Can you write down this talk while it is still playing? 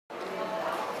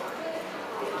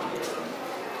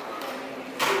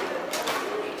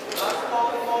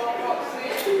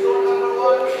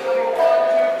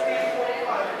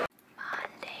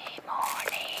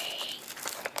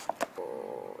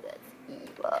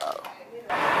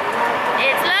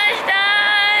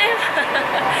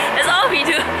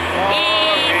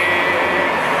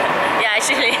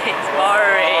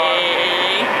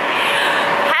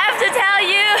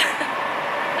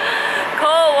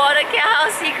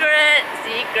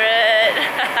secret.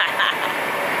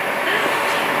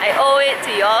 I owe it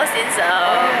to y'all since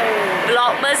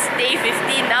Vlogmas day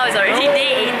 15. Now it's already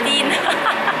day 18.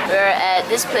 We're at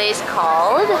this place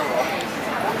called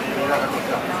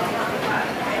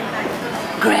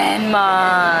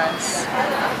Grandma's.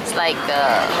 It's like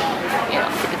you know,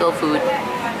 typical food.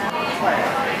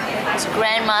 It's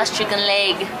Grandma's chicken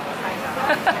leg.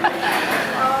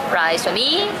 Rice for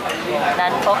me,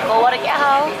 naan for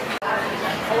Kowaragyaw.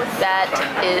 That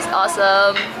is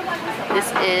awesome.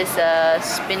 This is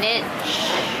spinach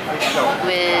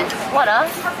with what?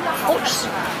 Oats,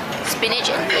 spinach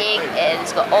and egg, and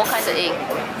it's got all kinds of egg.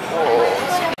 Oh.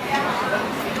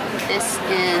 This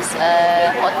is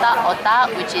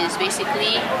otak, which is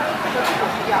basically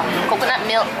coconut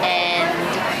milk and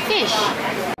fish.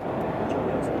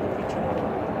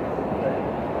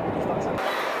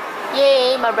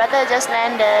 Yay, my brother just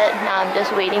landed. Now I'm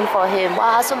just waiting for him.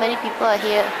 Wow, so many people are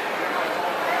here.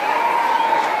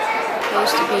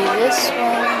 Supposed to be this one,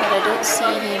 but I don't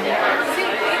see him.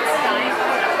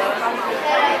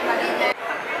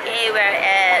 Okay, we're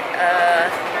at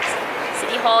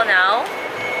City Hall now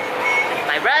with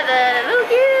my brother. Look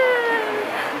here.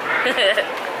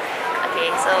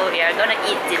 Okay, so we are gonna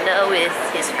eat dinner with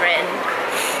his friend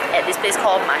at this place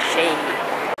called Marché.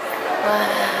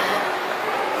 Wow.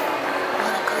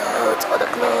 All the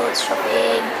clothes,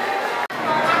 shopping.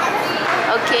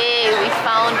 Okay, we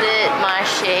found it,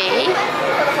 Marché,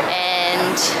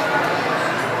 and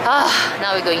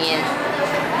now we're going in.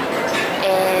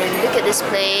 And look at this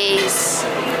place.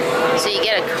 So you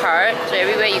get a card, so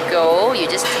everywhere you go, you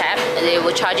just tap, and they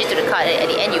will charge you to the card, and at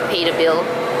the end you pay the bill.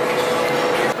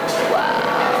 Wow.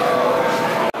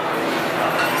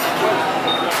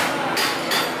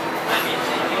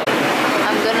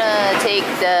 I'm gonna take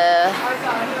the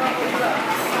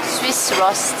Swiss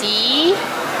Rosti.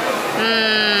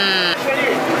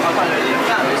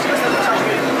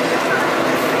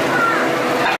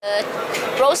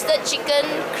 Roasted chicken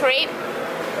crepe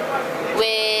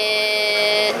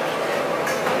with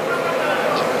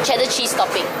cheddar cheese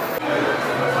topping.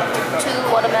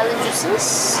 2 watermelon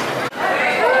juices.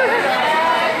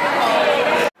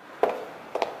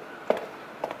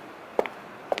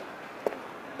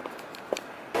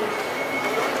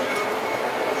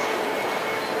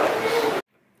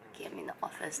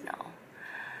 Now.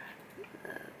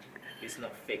 It's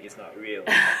not fake, it's not real.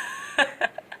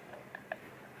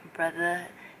 Brother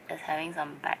is having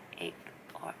some backache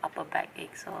or upper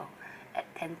backache, so at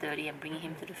 10:30 I'm bringing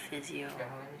him to the physio.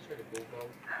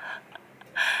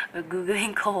 We're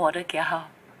googling cold water gyao.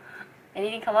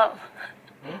 Anything come up?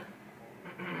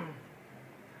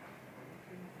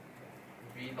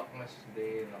 Vlogmas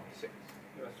day 6.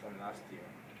 It was from last year.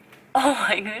 Oh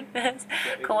my goodness.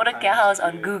 Cold water gyao is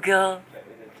on Google.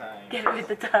 Get with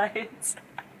the times.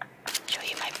 Show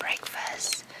you my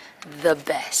breakfast. The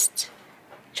best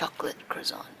chocolate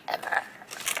croissant ever.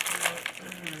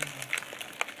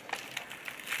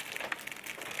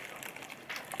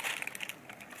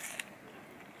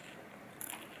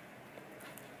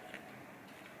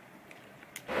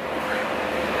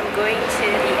 I'm going to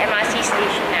the MRT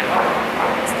station now.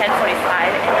 It's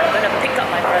 10:45 and I'm going to pick up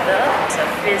my brother. He's a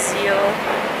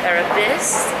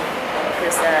physiotherapist.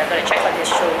 I'm gonna check on his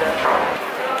shoulder.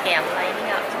 Okay, I'm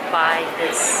lining up to buy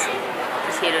this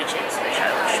potato chips, which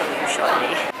I will show you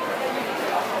shortly.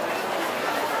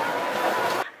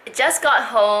 I just got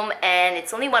home and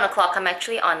it's only 1 o'clock. I'm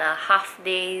actually on a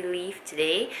half-day leave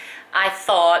today. I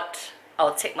thought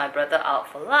I'll take my brother out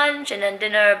for lunch and then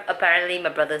dinner. Apparently, my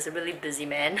brother's a really busy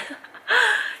man.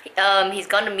 He's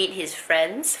gone to meet his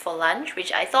friends for lunch,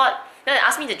 which I thought, they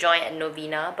asked me to join at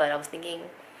Novena, but I was thinking,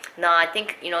 no, I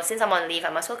think, you know, since I'm on leave, I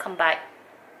might as well come back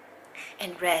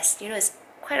and rest. You know, it's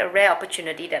quite a rare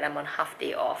opportunity that I'm on half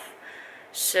day off.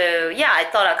 So yeah, I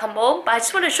thought I'd come home, but I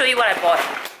just want to show you what I bought.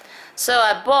 So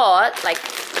I bought like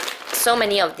so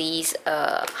many of these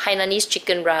Hainanese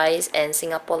chicken rice and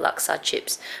Singapore laksa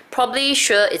chips. Probably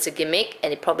sure it's a gimmick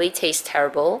and it probably tastes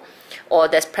terrible. Or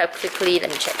there's practically, let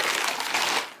me check.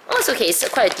 Oh, it's okay, it's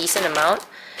quite a decent amount.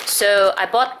 So I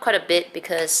bought quite a bit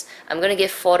because I'm going to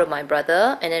give 4 to my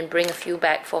brother and then bring a few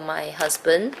back for my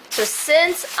husband. So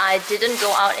since I didn't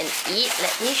go out and eat,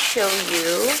 let me show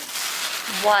you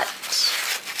what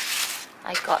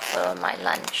I got for my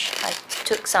lunch. I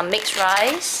took some mixed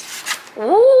rice.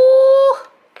 Ooh!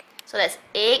 So that's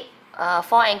egg,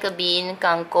 4 anchor bean,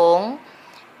 kangkong,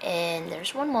 and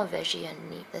there's one more veggie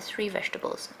underneath. There's 3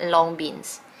 vegetables and long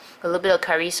beans. A little bit of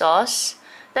curry sauce.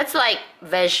 That's like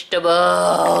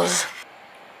vegetables.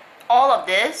 All of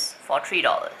this for $3.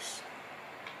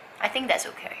 I think that's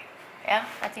okay. Yeah,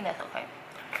 I think that's okay.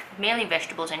 Mainly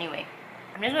vegetables anyway.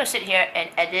 I'm just gonna sit here and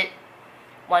edit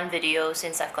one video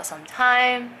since I've got some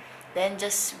time, then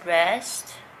just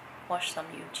rest, watch some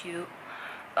YouTube.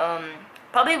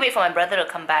 Probably wait for my brother to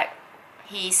come back.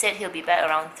 He said he'll be back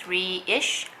around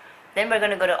 3-ish. Then we're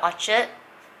gonna go to Orchard,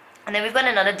 and then we've got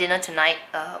another dinner tonight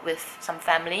with some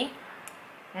family.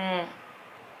 I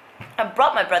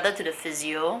brought my brother to the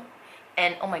physio,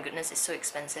 and oh my goodness, it's so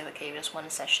expensive. Okay, just one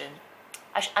session.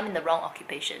 I'm in the wrong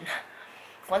occupation.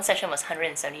 One session was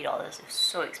 $170. It's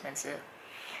so expensive.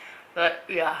 But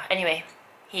yeah, anyway,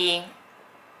 I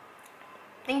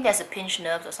think there's a pinched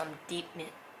nerve or some deep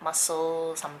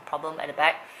muscle, some problem at the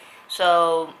back.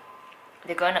 So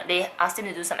they asked him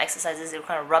to do some exercises. They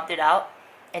kind of rubbed it out,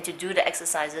 and to do the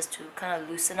exercises to kind of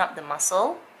loosen up the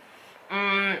muscle.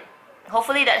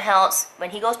 Hopefully that helps.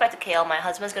 When he goes back to KL, my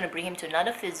husband's going to bring him to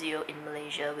another physio in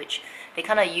Malaysia, which they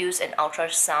kind of use an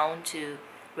ultrasound to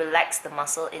relax the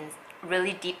muscle in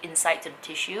really deep inside to the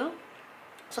tissue.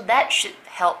 So that should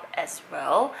help as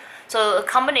well. So a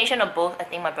combination of both, I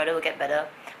think my brother will get better.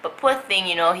 But poor thing,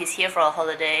 you know, he's here for a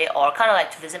holiday, or kind of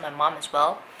like to visit my mom as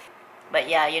well. But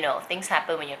yeah, you know, things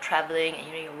happen when you're traveling and,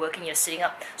 you know, you're working, you're sitting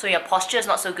up, so your posture is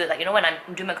not so good. Like, you know, when I'm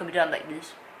doing my computer, I'm like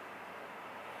this.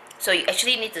 So you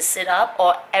actually need to sit up,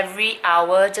 or every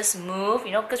hour just move,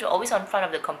 you know, because you're always on front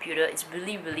of the computer. It's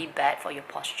really, really bad for your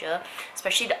posture,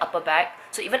 especially the upper back.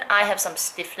 So even I have some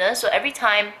stiffness. So every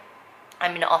time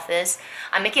I'm in the office,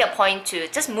 I'm making a point to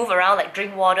just move around, like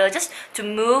drink water, just to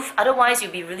move. Otherwise,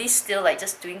 you'll be really still, like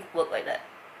just doing work like that.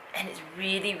 And it's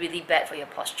really, really bad for your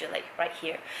posture, like right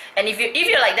here. And if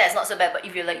you're like that, it's not so bad. But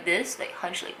if you're like this, like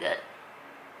hunched like that,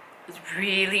 it's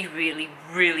really, really,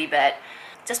 really bad.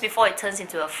 Just before it turns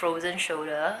into a frozen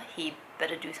shoulder, he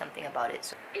better do something about it.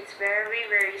 So it's very,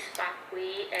 very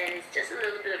sparkly, and it's just a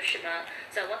little bit of shimmer.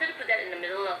 So I wanted to put that in the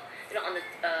middle of, you know, on the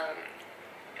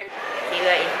Okay,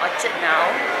 we're in Orchard now,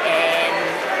 and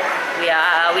we're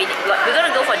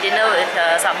gonna go for dinner with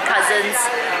some cousins,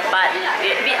 but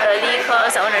we're a bit early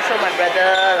because I want to show my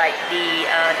brother like the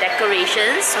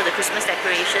decorations, so the Christmas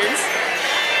decorations.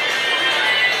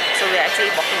 So we're actually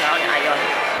walking around Ion.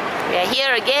 We are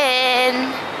here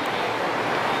again.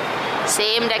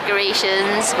 Same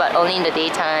decorations, but only in the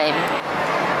daytime.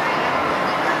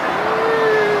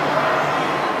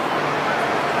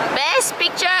 Best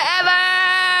picture ever!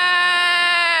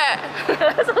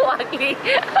 So ugly.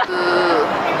 Ooh.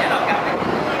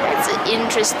 That's an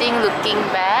interesting looking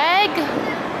bag.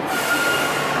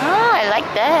 Oh, I like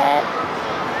that.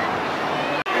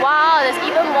 Wow, there's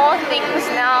even more things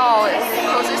now. It's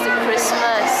closest to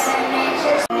Christmas.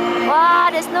 Wow,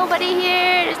 there's nobody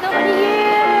here. There's nobody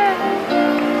here.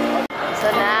 So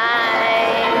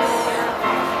nice.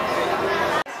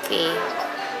 Okay,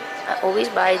 I always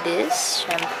buy this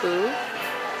shampoo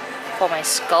for my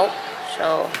scalp.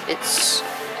 So it's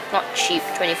not cheap,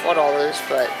 $24,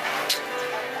 but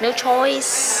no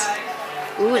choice.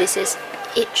 Ooh, this is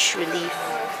itch relief.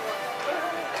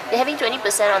 They're having 20%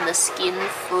 on the Skin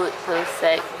Food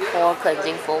Perfect Pore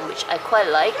Cleansing Foam, which I quite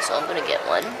like, so I'm gonna get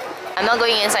one. I'm not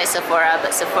going inside Sephora,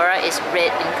 but Sephora is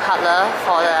red in color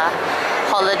for the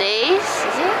holidays.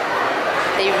 Is it?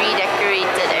 They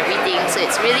redecorated everything, so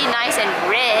it's really nice and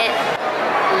red.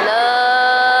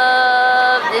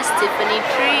 Love this Tiffany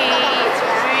tree. It's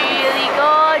really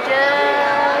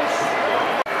gorgeous.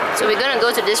 So we're gonna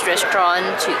go to this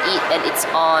restaurant to eat, and it's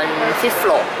on 5th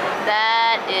floor.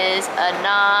 That is a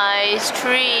nice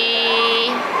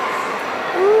tree.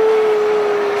 Ooh.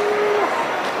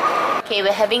 Okay,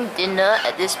 we're having dinner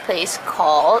at this place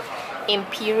called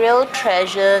Imperial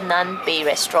Treasure Nan Pei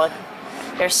Restaurant.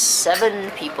 There's 7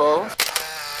 people.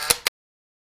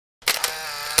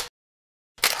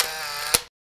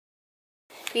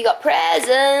 We got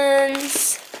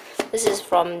presents. This is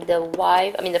from the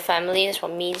wife, the family. It's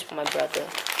from me, it's from my brother.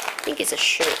 I think it's a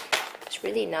shirt. It's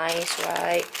really nice,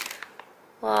 right?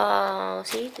 Wow,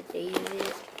 see the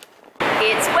David.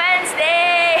 It's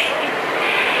Wednesday!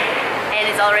 And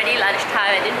it's already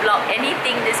lunchtime. I didn't vlog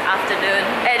anything this afternoon,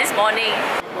 this morning.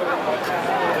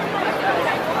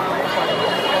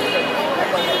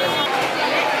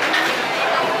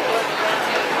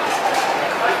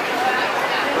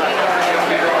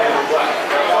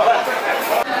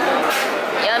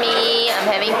 Yummy! I'm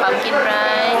having pumpkin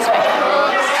rice,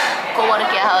 vegetables. Cold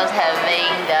House having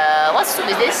the, what soup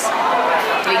is this?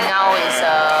 Doing now is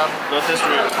Lotus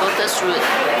root. Lotus root.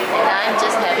 And I'm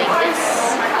just having this.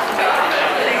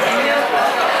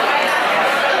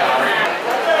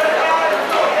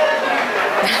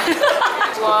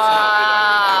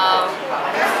 Wow!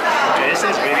 Okay, this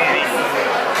is really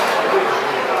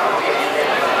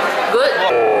Good?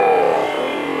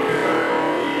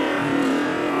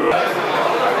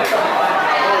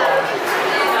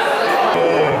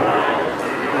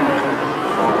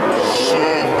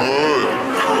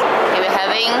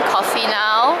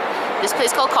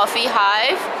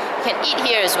 eat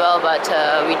here as well, but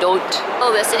we don't.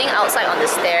 Oh, we're sitting outside on the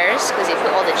stairs because they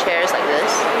put all the chairs like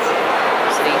this.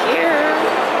 So here.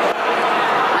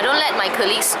 I don't let my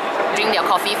colleagues drink their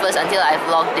coffee first until I've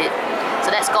vlogged it. So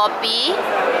that's coffee.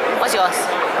 What's yours?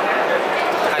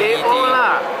 Honey tea.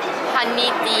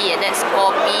 Honey tea, and that's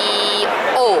coffee.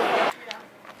 Oh.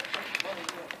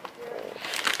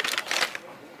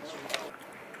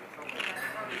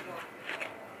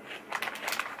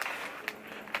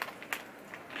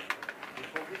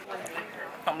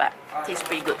 Not bad. Tastes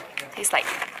pretty good. Tastes like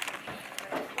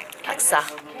laksa.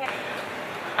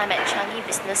 I'm at Changi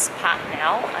Business Park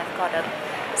now. I've got a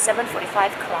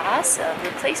 7:45 class, a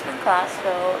replacement class,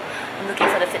 so I'm looking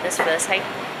for the fitness first. I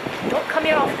don't come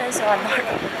here often, so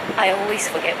I always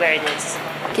forget where it is.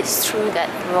 It's through that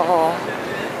door.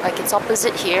 Like it's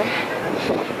opposite here.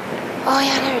 Oh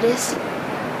yeah, there it is.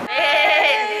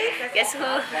 Hey! Guess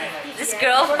who? This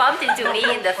girl bumped into me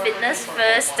in the fitness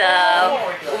first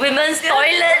women's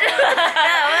toilet.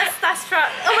 Yeah, I was starstruck.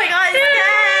 Oh my god, it's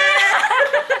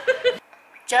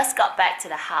Just got back to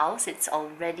the house. It's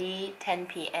already 10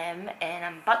 p.m. and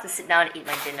I'm about to sit down and eat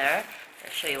my dinner. I'll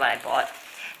show you what I bought.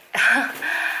 It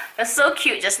was so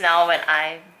cute just now when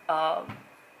well,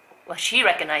 she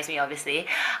recognized me obviously.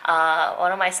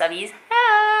 One of my subbies,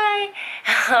 hi,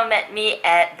 met me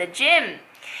at the gym.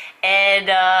 And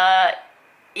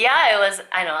yeah, it was,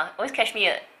 I know, always catch me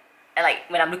like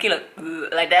when I'm looking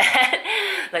like that,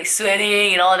 like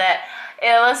sweating and all that.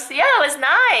 It was, yeah, it was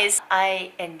nice.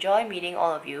 I enjoy meeting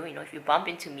all of you. You know, if you bump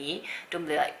into me, don't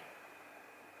be like,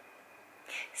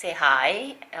 say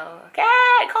hi.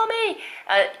 Okay, call me.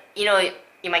 You know,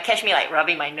 you might catch me like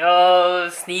rubbing my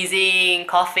nose, sneezing,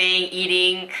 coughing,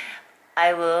 eating.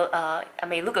 I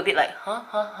may look a bit like,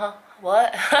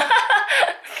 what?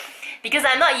 Because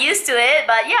I'm not used to it.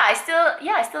 But yeah, I still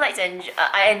like to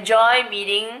I enjoy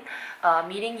meeting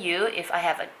you if I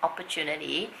have an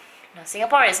opportunity. Now,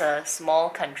 Singapore is a small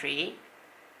country,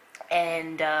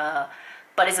 and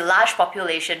but it's a large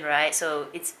population, right? So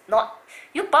it's not,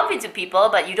 you bump into people,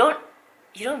 but you don't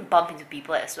bump into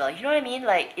people as well. You know what I mean?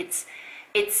 Like it's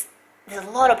there's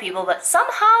a lot of people, but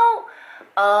somehow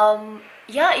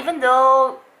yeah, even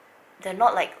though there are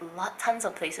not like tons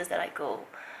of places that I go,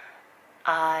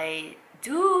 I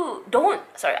don't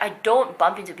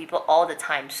bump into people all the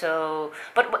time. So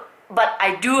but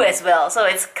I do as well. So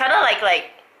it's kind of like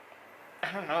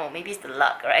I don't know, maybe it's the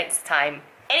luck, right? It's time.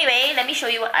 Anyway, let me show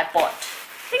you what I bought.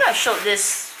 I think I've showed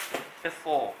this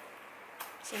before.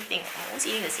 Same thing. I'm always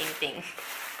eating the same thing.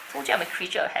 Told you I'm a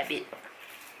creature of habit.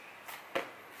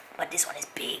 But this one is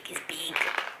big. It's big.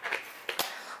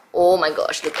 Oh my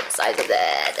gosh, look at the size of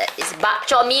that. That is bak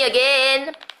chor mee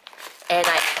again. And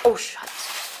oh shut.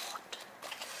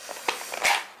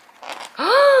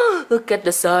 Look at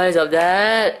the size of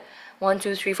that. 1,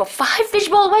 2, 3, 4, 5 fish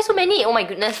balls. Why so many? Oh my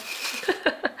goodness.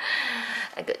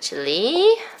 I got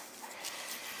chili.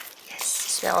 Yes, it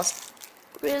smells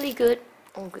really good.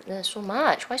 Oh goodness, so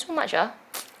much. Why so much, I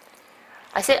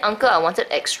said, uncle, I wanted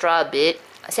extra a bit.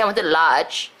 I said I wanted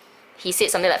large. He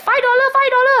said something like $5, $5.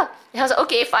 And I was like,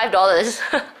 okay,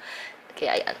 $5.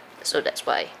 Okay, so that's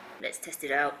why. Let's test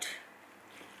it out.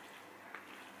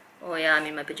 Oh yeah, I'm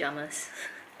in my pajamas.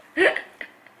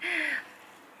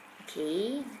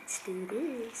 Okay, let's do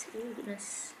this. Oh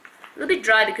goodness. A little bit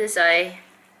dry because yeah,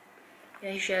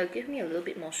 you should give me a little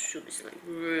bit more soup. It's like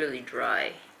really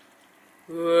dry.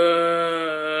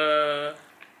 Whoa.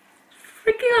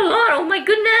 Freaking a lot, oh my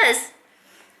goodness!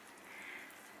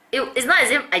 It's not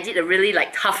as if I did a really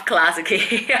like tough class,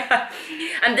 okay?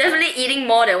 I'm definitely eating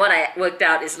more than what I worked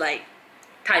out. It's like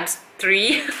times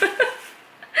 3.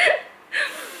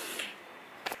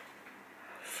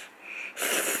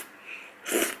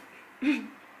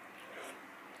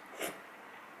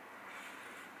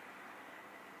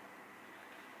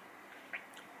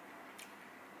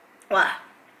 Wow,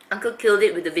 Uncle killed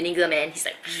it with the vinegar, man. He's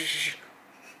like,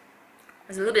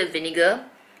 there's a little bit of vinegar,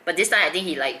 but this time I think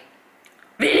he like,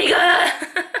 vinegar!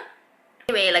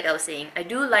 Anyway, like I was saying, I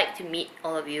do like to meet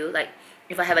all of you. Like,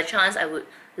 if I have a chance, I would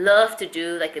love to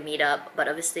do like a meetup, but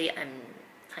obviously I'm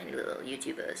a tiny little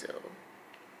YouTuber, so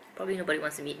probably nobody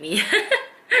wants to meet me.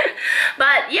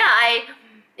 But yeah,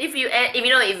 if you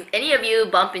know, if any of you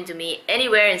bump into me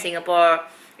anywhere in Singapore,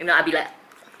 you know, I'd be like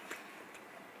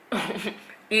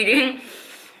eating.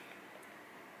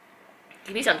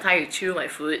 Give me some time to chew my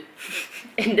food,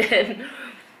 and then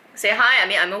say hi. I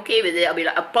mean, I'm okay with it.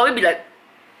 I'll probably be like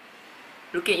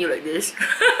looking at you like this.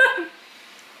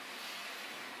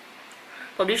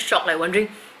 Probably shocked, like wondering,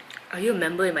 are you a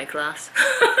member in my class?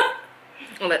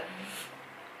 But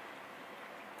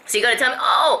so you gotta tell me,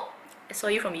 oh, I saw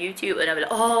you from YouTube, and I'll be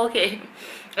like, oh, okay.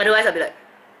 Otherwise, I'll be like,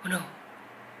 oh no,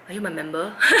 are you my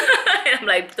member? And I'm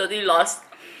like totally lost.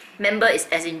 Member is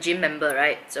as in gym member,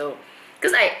 right? So,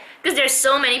 because there's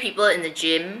so many people in the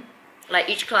gym, like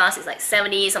each class is like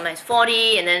 70, sometimes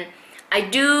 40, and then I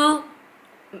do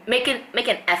make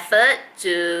an effort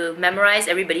to memorize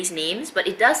everybody's names, but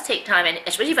it does take time, and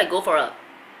especially if I go for a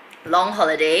long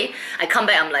holiday, I come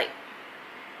back, I'm like,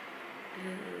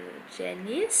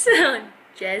 Janice,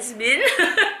 Jasmine.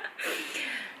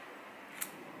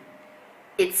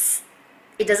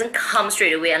 It doesn't come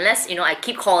straight away unless, you know, I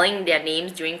keep calling their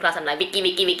names during class. I'm like, Vicky,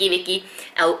 Vicky, Vicky, Vicky.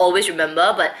 I'll always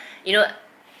remember, but you know,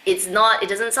 it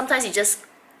doesn't, sometimes you just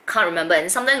can't remember.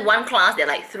 And sometimes one class, there are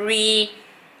like 3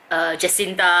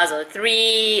 Jacintas or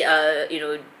 3, you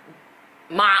know,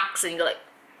 Marks, and you're like,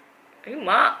 are you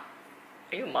Mark?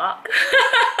 Are you Mark?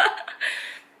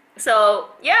 So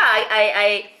yeah,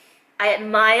 I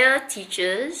admire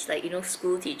teachers, like, you know,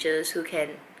 school teachers who can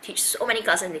teach so many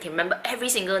classes and they can remember every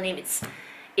single name. It's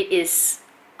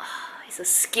a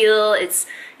skill. It's,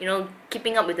 you know,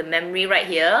 keeping up with the memory right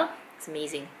here. It's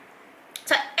amazing.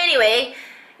 So anyway,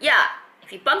 yeah,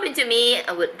 if you bump into me,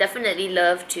 I would definitely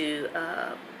love to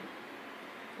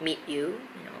meet you.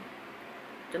 You know,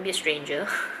 don't be a stranger.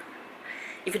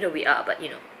 Even though we are, but you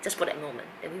know, just for that moment,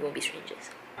 then we won't be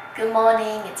strangers. Good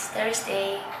morning, it's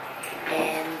Thursday,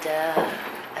 and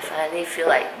I finally feel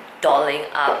like dolling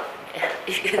up.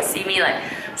 If you can see me, like,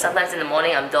 sometimes in the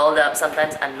morning I'm dolled up,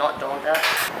 sometimes I'm not dolled up.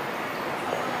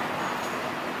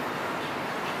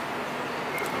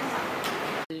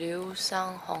 Liu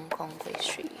Sang Hong Kong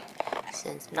pastry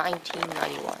since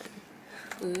 1991.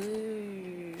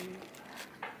 Ooh.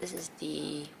 This is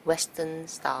the Western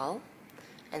style,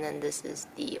 and then this is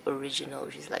the original,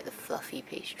 which is like the fluffy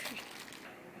pastry.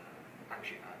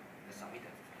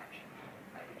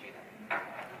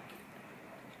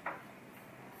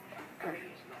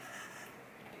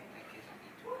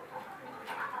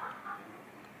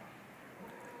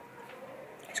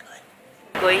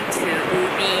 Going to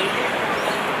Ubi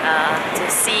to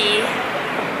see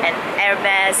an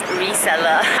Hermes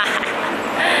reseller.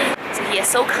 So he has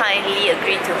so kindly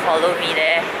agreed to follow me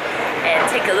there and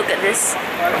take a look at this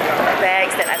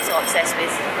bags that I'm so obsessed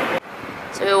with.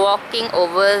 So we're walking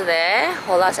over there.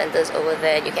 Hola Center is over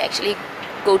there. You can actually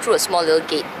go through a small little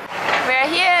gate. We're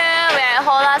here. We're at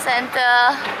Hola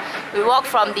Center. We walk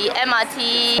from the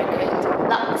MRT to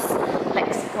Lux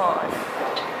Lexicon.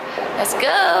 Let's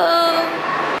go!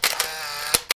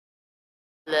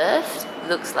 Lift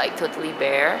looks like totally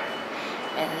bare,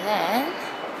 and then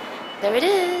there it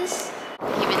is.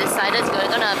 Okay, we decided it's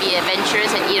gonna be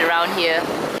adventurous and eat around here.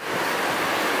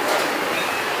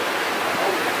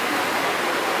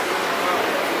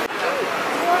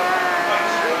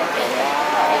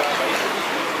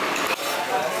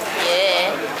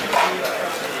 Yeah.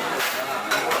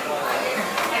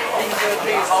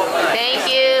 Thank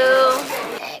you.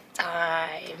 Egg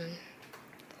time.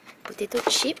 Potato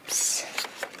chips.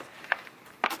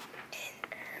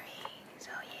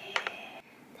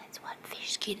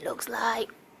 Skin looks like.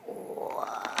 Whoa.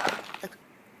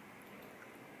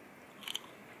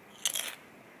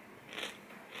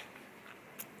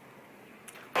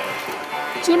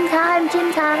 Gym time,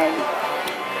 gym time.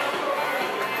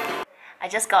 I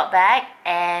just got back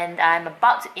and I'm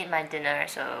about to eat my dinner,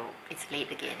 so it's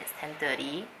late again. It's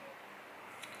 10:30.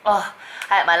 Oh,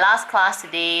 I had my last class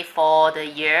today for the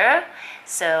year,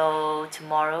 so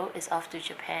tomorrow is off to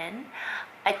Japan.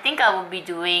 I think I will be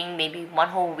doing maybe 1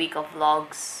 whole week of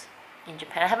vlogs in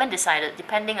Japan. I haven't decided,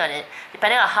 depending on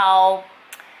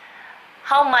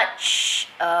how much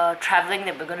traveling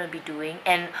that we're gonna be doing.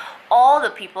 And all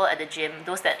the people at the gym,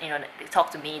 those that, you know, they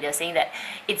talk to me, they're saying that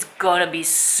it's gonna be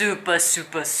super,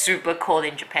 super, super cold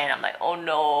in Japan. I'm like, oh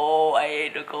no, I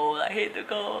hate the cold, I hate the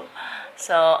cold.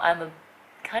 So I'm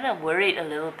kind of worried a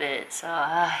little bit. So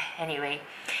anyway,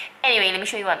 let me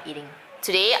show you what I'm eating.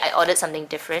 Today I ordered something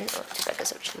different. Oh,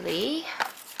 actually.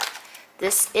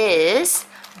 This is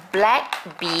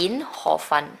black bean hor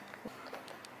fun.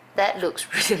 That looks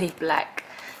really black.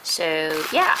 So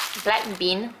yeah, black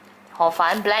bean hor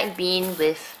fun, black bean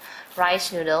with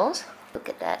rice noodles. Look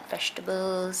at that,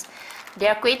 vegetables.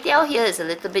 Their kway teow here is a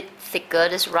little bit thicker,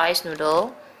 this rice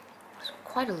noodle. It's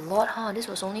quite a lot, huh? This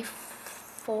was only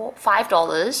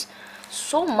 $5.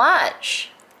 So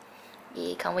much.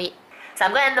 Yeah, can't wait. So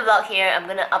I'm going to end the vlog here. I'm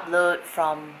going to upload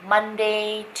from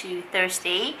Monday to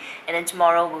Thursday, and then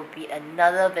tomorrow will be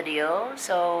another video.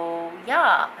 So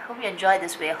yeah, I hope you enjoyed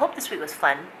this week. I hope this week was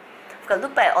fun. I've got to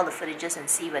look back at all the footages and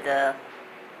see whether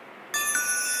it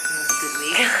was a good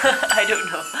week. I don't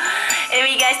know.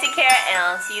 Anyway, you guys take care, and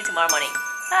I'll see you tomorrow morning.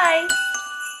 Bye!